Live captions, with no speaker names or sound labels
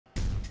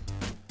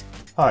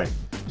Hi,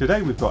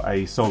 today we've got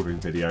a soldering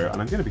video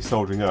and I'm going to be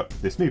soldering up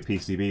this new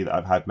PCB that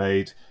I've had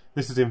made.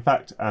 This is in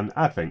fact an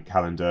advent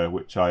calendar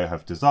which I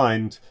have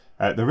designed.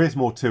 There is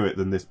more to it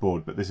than this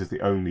board, but this is the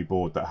only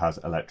board that has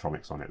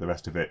electronics on it. The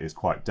rest of it is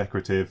quite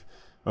decorative.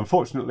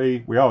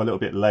 Unfortunately, we are a little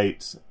bit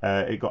late.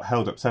 It got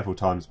held up several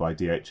times by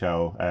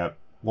DHL,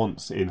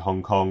 once in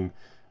Hong Kong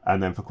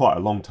and then for quite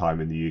a long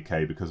time in the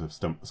UK because of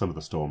some of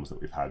the storms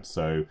that we've had.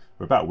 So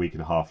we're about a week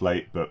and a half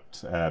late,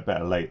 but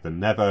better late than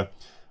never.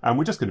 And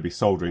we're just going to be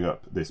soldering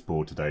up this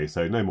board today,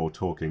 so no more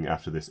talking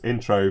after this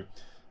intro.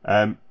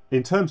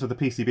 In terms of the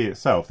PCB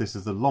itself, this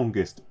is the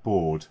longest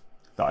board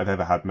that I've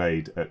ever had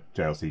made at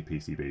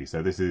JLCPCB.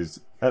 So this is,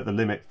 at the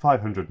limit,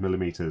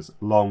 500mm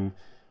long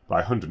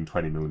by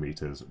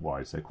 120mm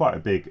wide. So quite a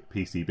big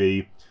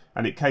PCB.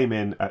 And it came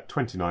in at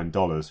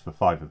 $29 for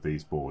 5 of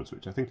these boards,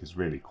 which I think is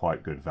really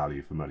quite good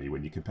value for money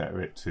when you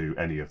compare it to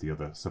any of the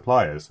other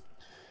suppliers.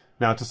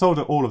 Now, to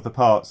solder all of the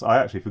parts, I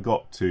actually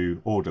forgot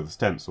to order the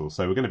stencils,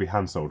 so we're going to be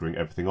hand soldering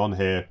everything on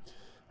here.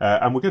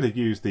 And we're going to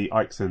use the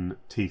Ixon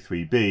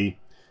T3B,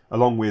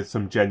 along with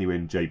some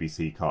genuine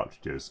JBC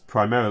cartridges,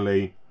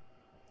 primarily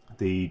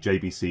the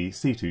JBC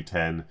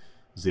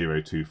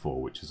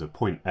C210-024, which is a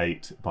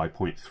 0.8 by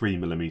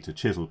 0.3mm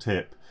chisel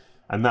tip,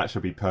 and that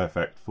should be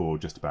perfect for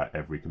just about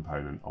every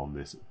component on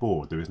this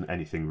board. There isn't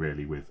anything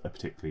really with a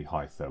particularly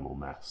high thermal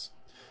mass.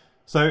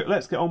 So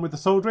let's get on with the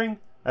soldering.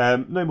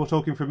 No more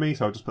talking from me,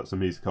 so I'll just put some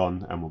music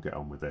on and we'll get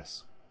on with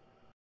this.